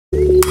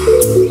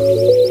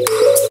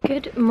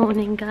Good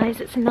morning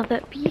guys, it's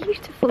another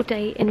beautiful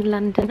day in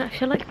London. I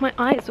feel like my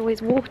eyes always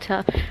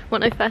water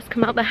when I first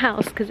come out the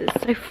house because it's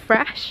so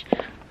fresh.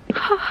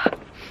 I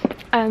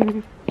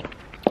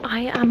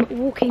am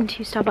walking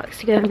to Starbucks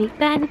to go and meet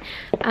Ben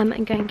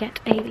and go and get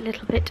a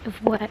little bit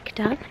of work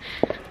done.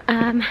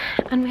 And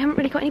we haven't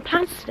really got any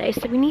plans today,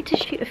 so we need to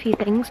shoot a few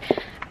things,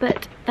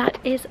 but that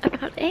is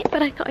about it.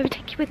 But I thought I would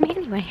take you with me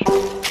anyway.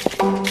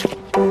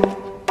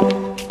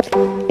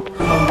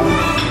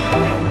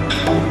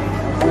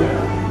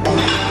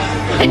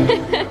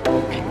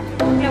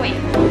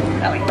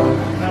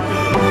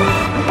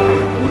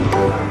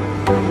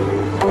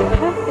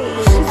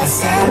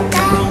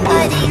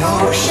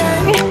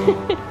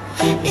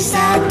 Is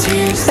that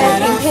tears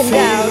that I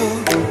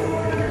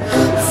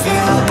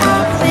fill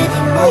up with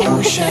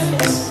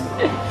emotions?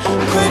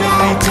 Could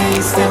I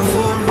taste them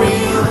for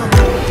real?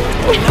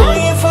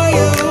 Longing for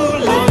you,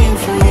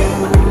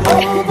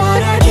 oh,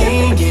 but I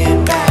can't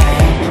get back.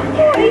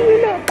 What are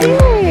you not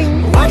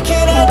doing? What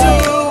can I do?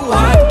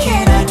 What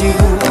can I do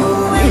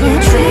when your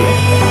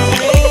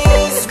dream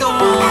is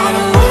gone? I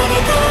don't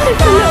wanna go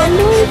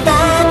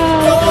back,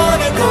 don't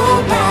wanna go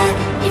back.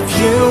 If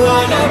you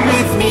are not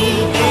with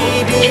me,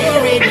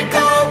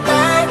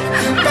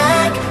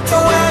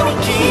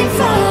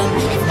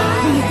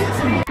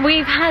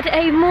 we've had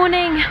a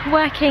morning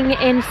working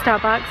in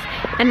Starbucks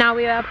and now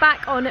we are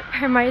back on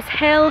Primrose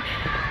Hill.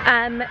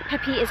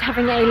 Peppy is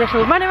having a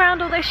little run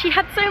around, although she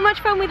had so much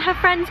fun with her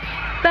friends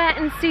Bear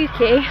and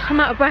Suki. I'm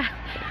out of breath.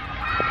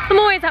 I'm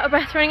always out of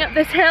breath running up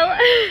this hill.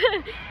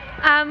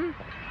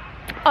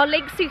 I'll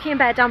link Suki and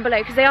Bear down below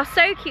because they are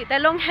so cute. They're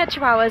long-haired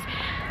chihuahuas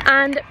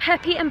and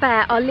Peppy and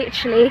Bear are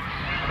literally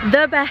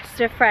the best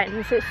of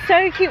friends. It's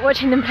so cute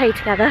watching them play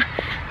together.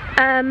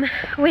 I'm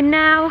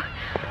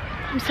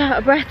so out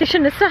of breath, I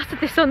shouldn't have started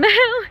this on the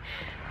hill.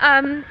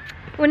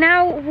 We're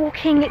now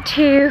walking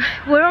to,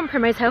 we're on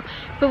Primrose Hill,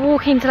 but we're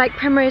walking to like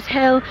Primrose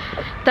Hill,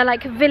 the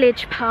like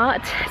village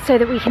part, so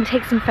that we can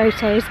take some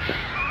photos.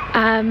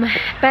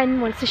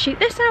 Ben wants to shoot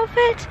this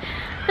outfit,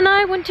 and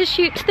I want to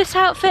shoot this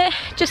outfit,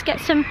 just get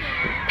some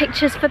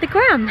pictures for the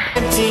gram.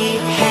 Hey,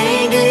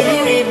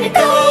 you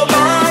go,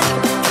 darling.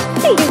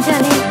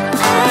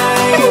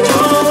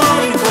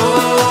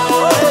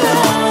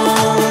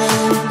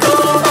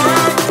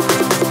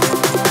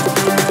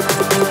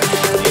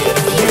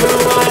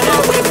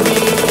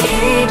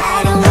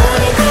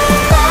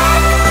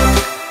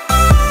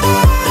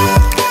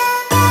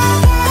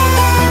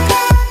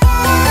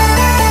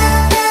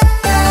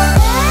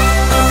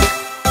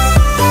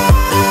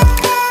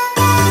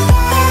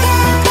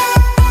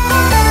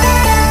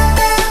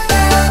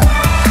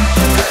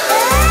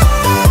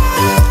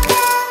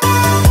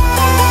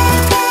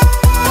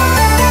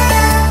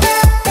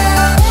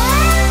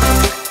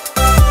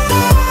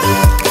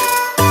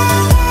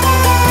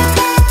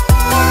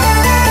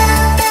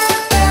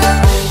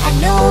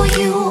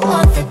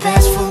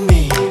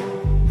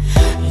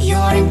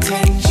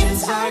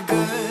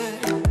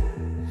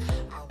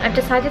 I've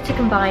decided to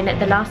combine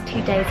the last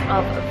 2 days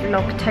of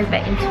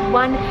Vlogtober into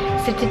one.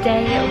 So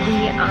today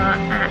we are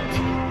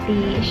at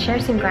the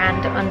Sheraton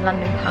Grand on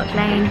London Park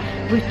Lane.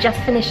 We've just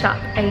finished up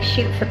a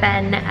shoot for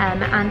Ben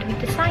and we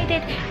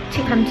decided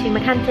to come to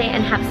Mercante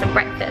and have some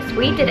breakfast.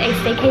 We did a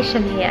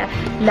staycation here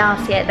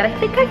last year that I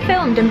think I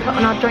filmed and put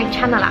on our joint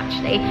channel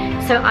actually.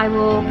 So I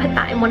will put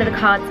that in one of the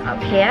cards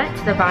up here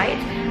to the right.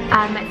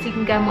 So you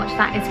can go and watch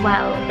that as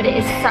well. But it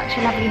is such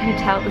a lovely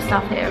hotel. The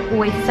staff here are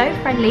always so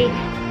friendly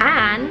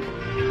and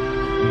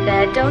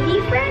they're doggy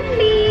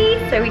friendly,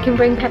 so we can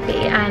bring Peppy,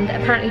 and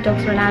apparently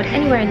dogs are allowed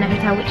anywhere in the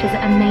hotel, which is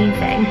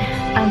amazing.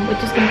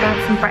 We're just going to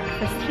grab some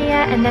breakfast here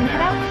and then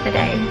head out for the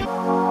day.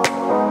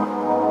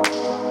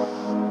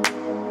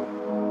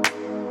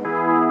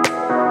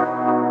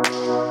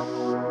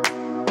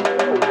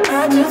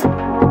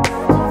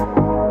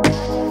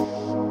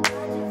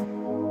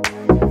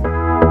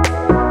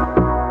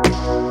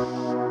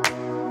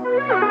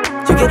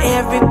 You get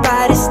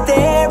everybody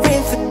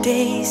staring for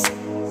days.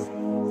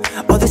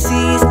 All they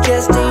see is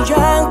just a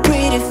young,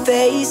 pretty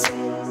face.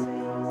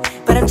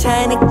 But I'm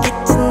trying to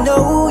get to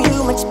know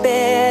you much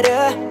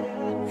better.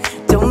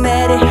 Don't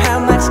matter how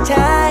much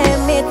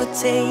time it will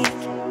take,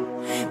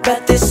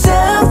 but there's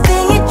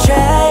something you're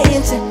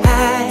trying to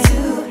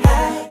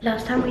hide.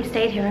 Last time we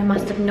stayed here I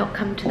must have not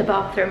come to the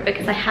bathroom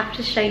because I have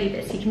to show you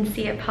this. You can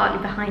see it partly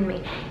behind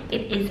me.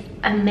 It is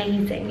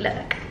amazing,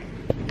 look.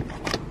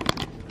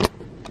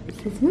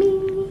 This is me.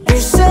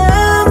 There's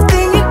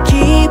something you're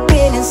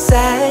keeping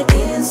inside,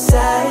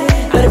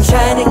 but I'm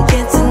trying to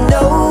get to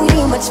know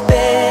you much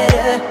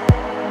better.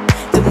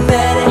 Don't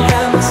matter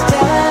how much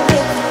time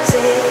it will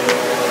take.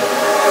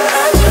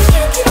 I just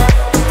can't give up.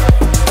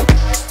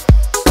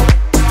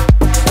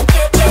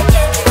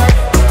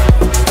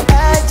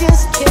 I just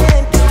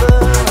can't give up.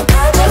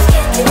 I just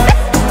can't give up.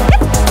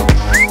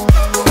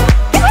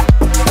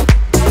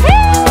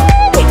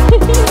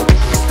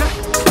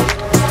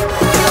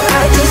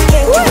 I just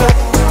can't give up,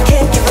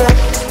 can't give up,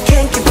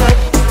 can't give up.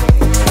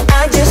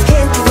 I just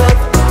can't give up,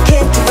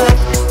 can't give up,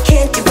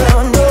 can't give up.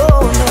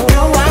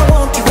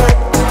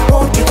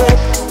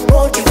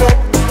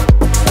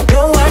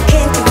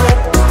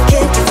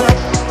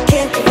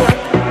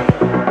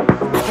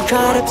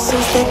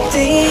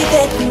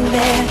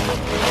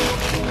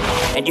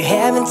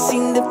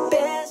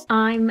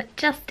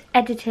 just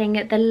editing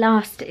the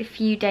last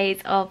few days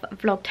of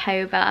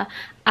Vlogtober,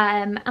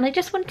 and I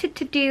just wanted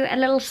to do a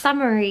little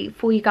summary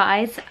for you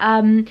guys,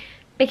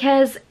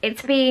 because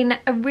it's been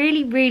a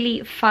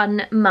really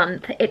fun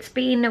month. It's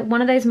been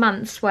one of those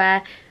months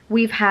where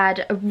we've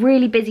had a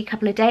really busy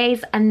couple of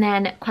days and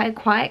then quite a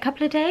quiet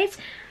couple of days.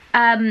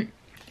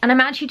 And I'm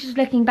actually just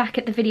looking back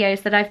at the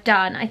videos that I've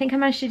done. I think I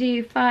managed to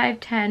do 5,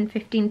 10,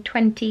 15,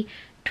 20,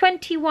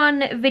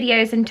 21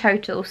 videos in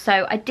total.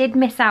 So I did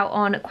miss out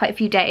on quite a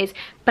few days,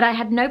 but I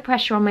had no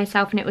pressure on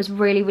myself and it was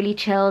really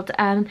chilled.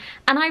 And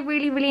I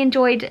really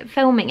enjoyed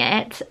filming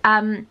it.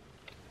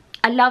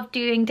 I love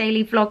doing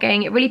daily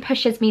vlogging. It really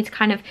pushes me to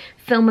kind of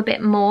film a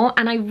bit more,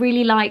 and I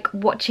really like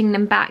watching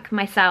them back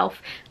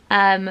myself.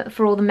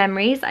 For all the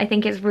memories. I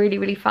think it's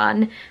really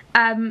fun.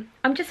 I'm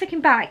just looking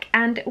back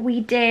and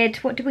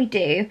what did we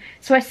do?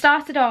 So I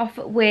started off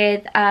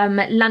with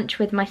lunch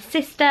with my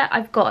sister.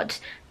 I've got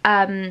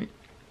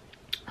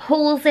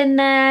hauls in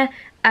there,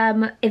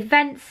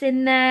 events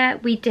in there.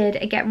 We did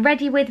a get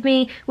ready with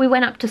me. We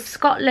went up to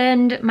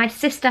Scotland. My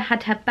sister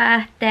had her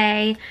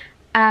birthday.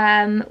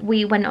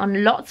 We went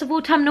on lots of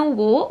autumnal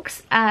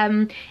walks.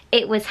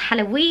 It was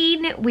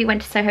Halloween. We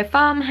went to Soho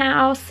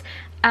Farmhouse.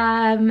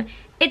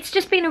 It's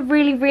just been a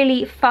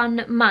really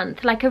fun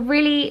month, like a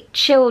really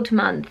chilled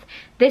month.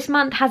 This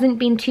month hasn't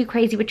been too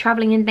crazy with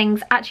traveling and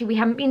things. Actually, we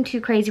haven't been too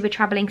crazy with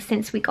traveling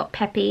since we got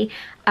Peppy,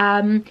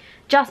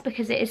 just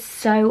because it is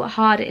so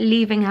hard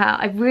leaving her.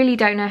 I really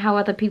don't know how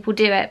other people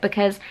do it,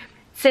 because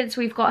since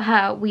we've got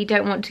her, we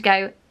don't want to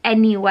go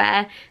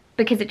anywhere,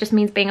 because it just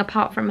means being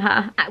apart from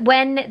her.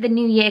 When the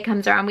new year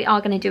comes around, we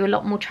are going to do a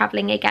lot more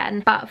traveling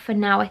again, but for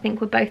now I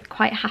think we're both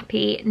quite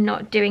happy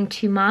not doing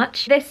too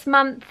much. This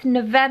month,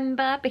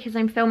 November, because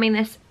I'm filming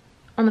this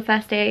on the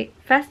first day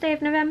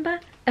of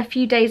November, a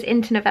few days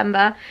into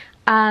November,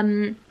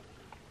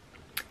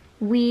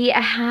 we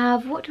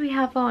have, what do we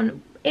have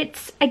on?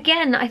 It's,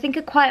 again, I think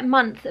a quiet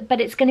month,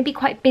 but it's going to be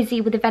quite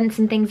busy with events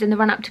and things in the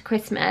run up to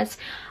Christmas.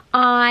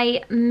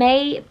 I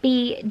may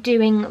be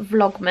doing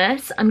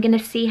Vlogmas. I'm going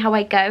to see how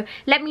I go.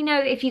 Let me know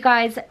if you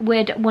guys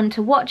would want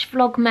to watch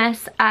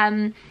Vlogmas.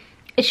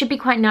 It should be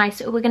quite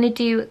nice. We're going to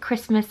do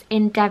Christmas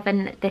in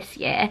Devon this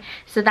year,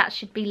 so that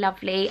should be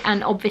lovely.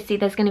 And obviously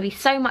there's going to be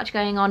so much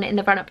going on in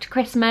the run up to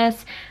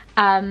Christmas.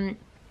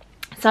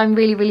 So I'm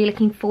really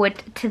looking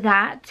forward to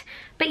that.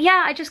 But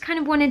yeah, I just kind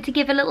of wanted to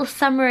give a little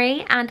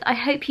summary, and I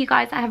hope you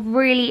guys have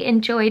really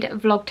enjoyed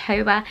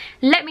Vlogtober.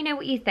 Let me know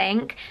what you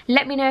think.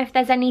 Let me know if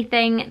there's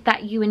anything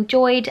that you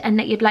enjoyed and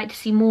that you'd like to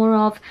see more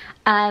of.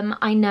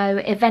 I know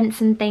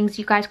events and things,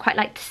 you guys quite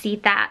like to see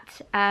that.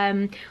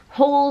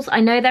 Hauls,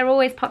 I know they're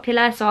always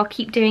popular, so I'll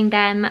keep doing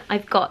them.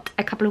 I've got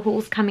a couple of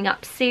hauls coming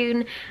up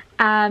soon.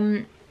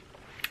 And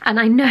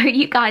I know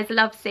you guys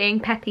love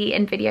seeing Peppy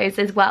in videos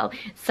as well,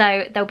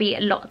 so there'll be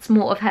lots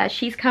more of her.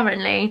 She's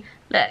currently,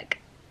 look,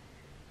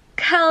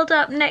 curled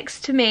up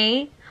next to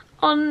me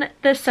on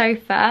the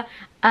sofa,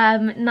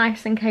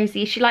 nice and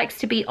cozy. She likes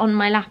to be on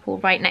my lap or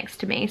right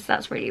next to me, so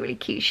that's really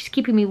cute. She's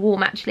keeping me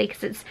warm actually,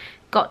 because it's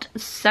got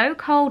so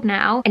cold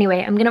now.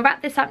 Anyway, I'm gonna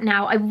wrap this up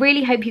now. I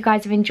really hope you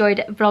guys have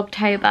enjoyed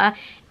Vlogtober.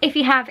 If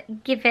you have,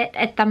 give it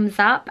a thumbs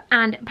up,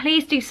 and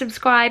please do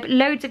subscribe.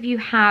 Loads of you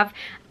have,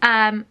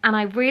 and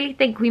I really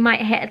think we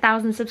might hit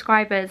 1,000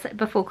 subscribers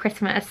before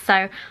Christmas,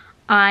 so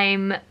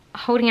I'm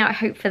holding out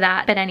hope for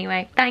that. But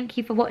anyway, thank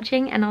you for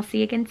watching, and I'll see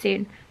you again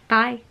soon.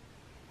 Bye.